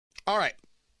All right.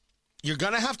 You're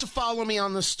going to have to follow me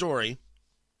on this story.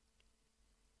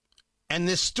 And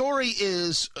this story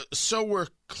is, so we're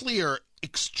clear,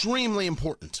 extremely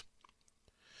important.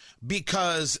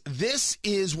 Because this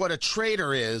is what a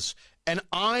traitor is, and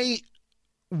I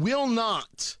will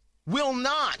not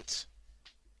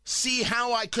see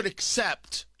how I could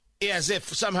accept, as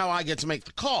if somehow I get to make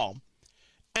the call,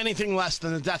 anything less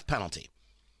than the death penalty.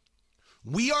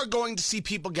 We are going to see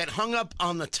people get hung up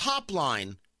on the top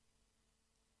line,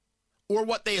 or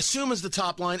what they assume is the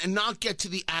top line, and not get to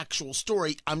the actual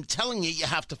story. I'm telling you, you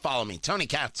have to follow me. Tony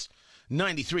Katz,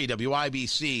 93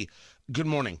 WIBC. Good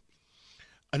morning.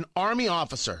 An Army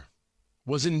officer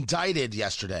was indicted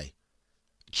yesterday.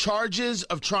 Charges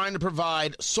of trying to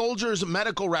provide soldiers'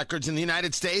 medical records in the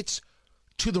United States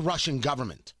to the Russian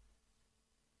government.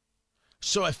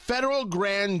 So a federal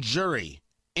grand jury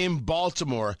in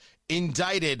Baltimore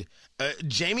indicted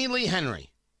Jamie Lee Henry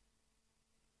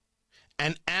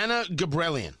and Anna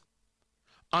Gabrielian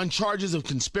on charges of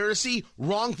conspiracy,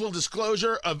 wrongful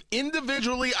disclosure of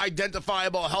individually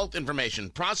identifiable health information.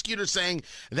 Prosecutors saying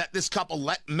that this couple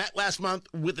met last month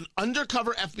with an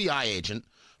undercover FBI agent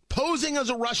posing as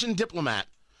a Russian diplomat,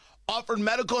 offered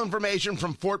medical information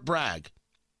from Fort Bragg.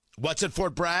 What's at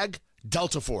Fort Bragg?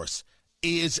 Delta Force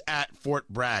is at Fort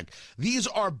Bragg. These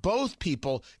are both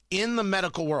people in the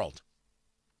medical world.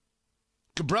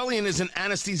 Gabrielian is an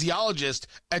anesthesiologist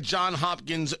at Johns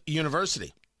Hopkins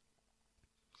University.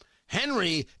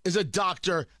 Henry is a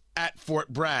doctor at Fort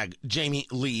Bragg, Jamie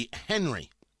Lee Henry.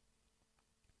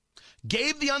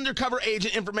 Gave the undercover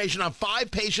agent information on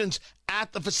 5 patients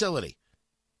at the facility.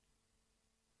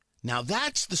 Now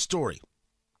that's the story.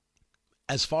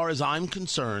 As far as I'm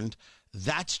concerned,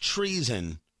 that's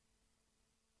treason.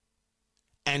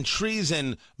 And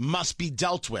treason must be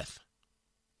dealt with.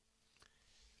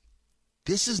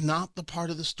 This is not the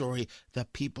part of the story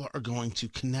that people are going to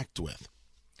connect with.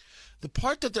 The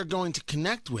part that they're going to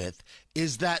connect with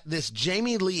is that this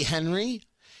Jamie Lee Henry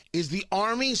is the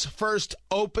Army's first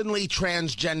openly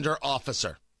transgender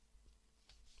officer.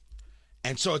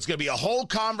 And so it's going to be a whole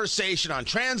conversation on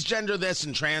transgender this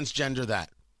and transgender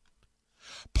that.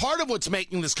 Part of what's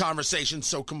making this conversation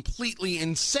so completely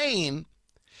insane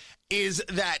is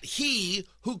that he,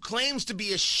 who claims to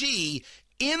be a she,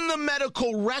 in the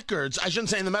medical records, I shouldn't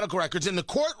say in the medical records, in the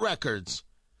court records,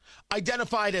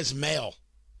 identified as male.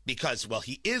 Because, well,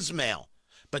 he is male,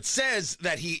 but says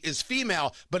that he is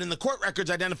female, but in the court records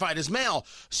identified as male.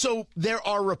 So there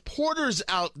are reporters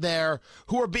out there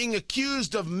who are being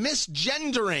accused of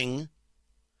misgendering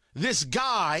this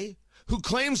guy who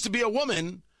claims to be a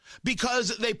woman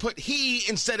because they put he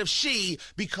instead of she,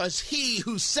 because he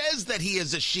who says that he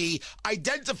is a she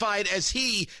identified as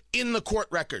he in the court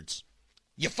records.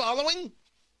 You following?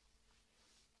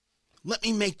 Let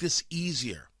me make this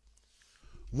easier.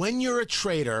 When you're a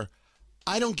traitor,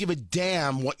 I don't give a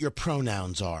damn what your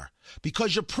pronouns are,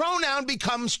 because your pronoun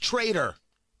becomes traitor.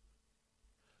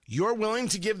 You're willing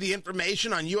to give the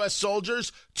information on U.S.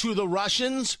 soldiers to the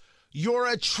Russians? You're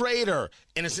a traitor.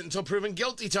 Innocent until proven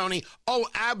guilty, Tony. Oh,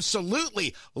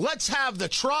 absolutely. Let's have the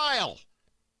trial.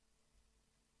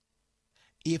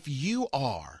 If you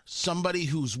are somebody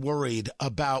who's worried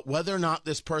about whether or not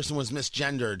this person was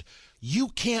misgendered, you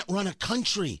can't run a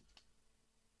country.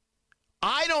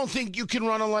 I don't think you can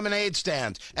run a lemonade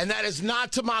stand. And that is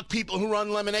not to mock people who run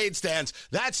lemonade stands.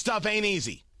 That stuff ain't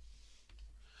easy.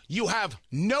 You have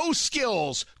no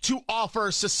skills to offer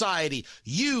society.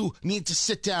 You need to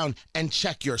sit down and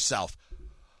check yourself.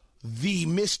 The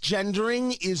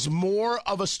misgendering is more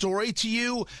of a story to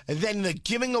you than the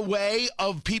giving away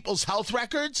of people's health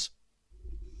records?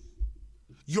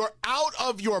 You're out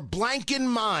of your blanking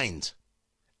mind.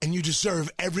 And you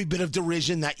deserve every bit of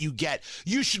derision that you get.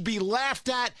 You should be laughed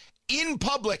at in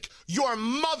public. Your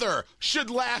mother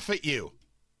should laugh at you.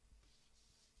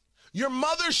 Your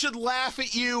mother should laugh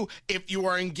at you if you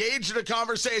are engaged in a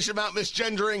conversation about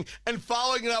misgendering and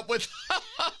following it up with,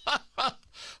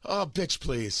 oh, bitch,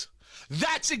 please.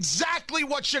 That's exactly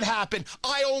what should happen.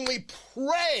 I only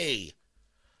pray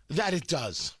that it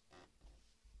does.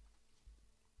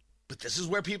 But this is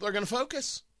where people are going to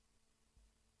focus.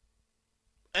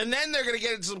 And then they're going to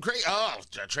get into some crazy,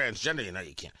 transgender,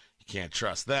 you can't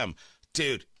trust them.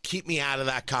 Dude, keep me out of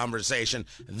that conversation.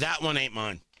 That one ain't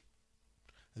mine.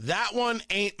 That one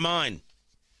ain't mine.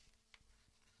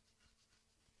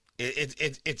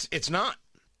 It's not.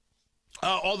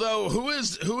 Although, who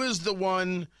is the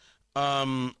one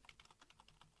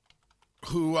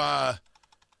who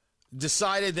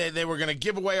decided that they were going to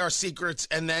give away our secrets,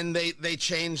 and then they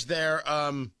changed their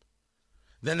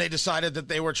then they decided that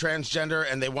they were transgender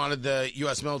and they wanted the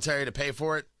U.S. military to pay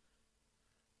for it?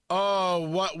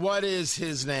 Oh, what is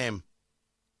his name?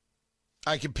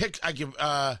 I can picture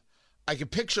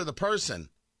the person.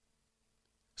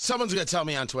 Someone's gonna tell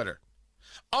me on Twitter.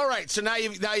 All right, so now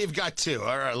you've got two.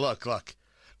 All right, look.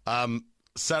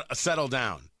 Settle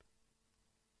down.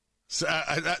 So,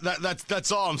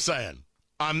 that's all I'm saying.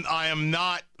 I am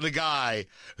not the guy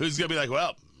who's gonna be like,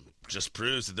 well, just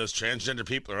proves that those transgender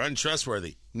people are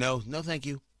untrustworthy. No, thank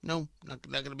you. No,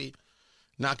 not gonna be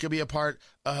a part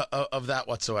of that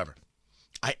whatsoever.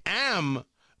 I am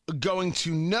going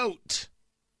to note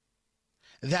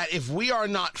that if we are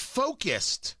not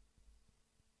focused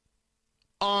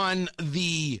on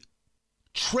the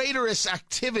traitorous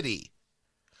activity,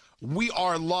 we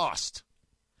are lost.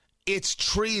 It's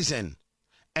treason,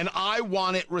 and I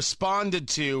want it responded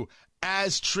to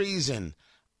as treason.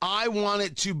 I want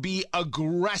it to be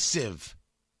aggressive.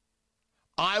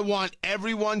 I want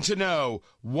everyone to know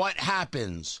what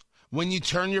happens when you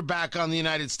turn your back on the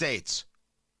United States.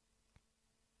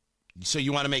 So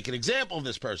you want to make an example of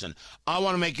this person. I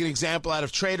want to make an example out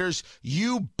of traitors.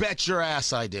 You bet your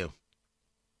ass I do.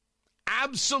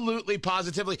 Absolutely,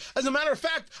 positively. As a matter of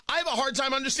fact, I have a hard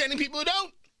time understanding people who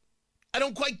don't. I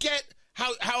don't quite get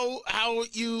how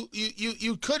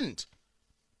you couldn't.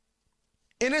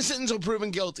 Innocent until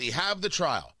proven guilty. Have the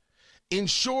trial.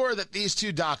 Ensure that these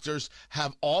two doctors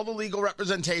have all the legal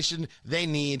representation they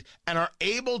need and are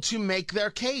able to make their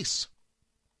case.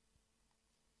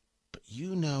 But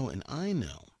you know and I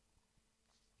know,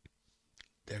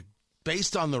 they're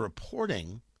based on the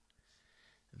reporting,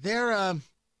 they're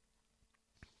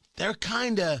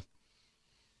kind of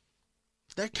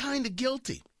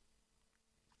guilty.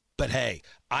 But hey,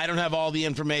 I don't have all the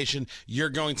information. You're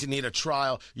going to need a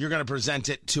trial. You're going to present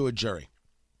it to a jury.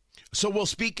 So we'll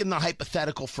speak in the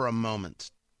hypothetical for a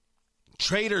moment.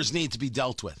 Traitors need to be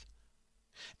dealt with.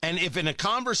 And if in a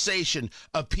conversation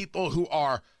of people who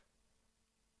are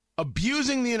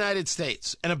abusing the United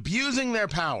States and abusing their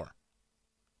power,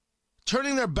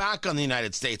 turning their back on the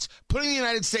United States, putting the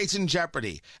United States in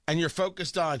jeopardy, and you're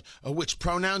focused on which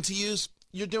pronoun to use,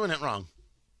 you're doing it wrong.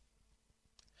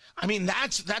 I mean,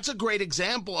 that's a great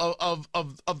example of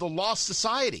the lost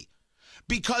society,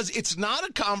 because it's not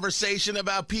a conversation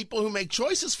about people who make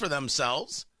choices for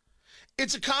themselves.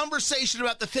 It's a conversation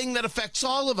about the thing that affects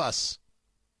all of us.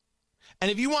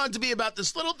 And if you want it to be about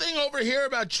this little thing over here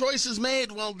about choices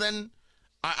made, well, then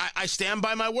I stand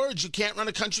by my words. You can't run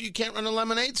a country, you can't run a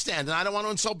lemonade stand. And I don't want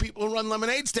to insult people who run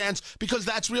lemonade stands, because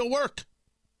that's real work.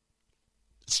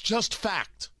 It's just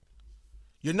fact.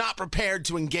 You're not prepared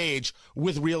to engage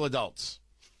with real adults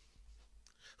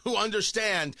who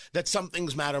understand that some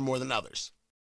things matter more than others.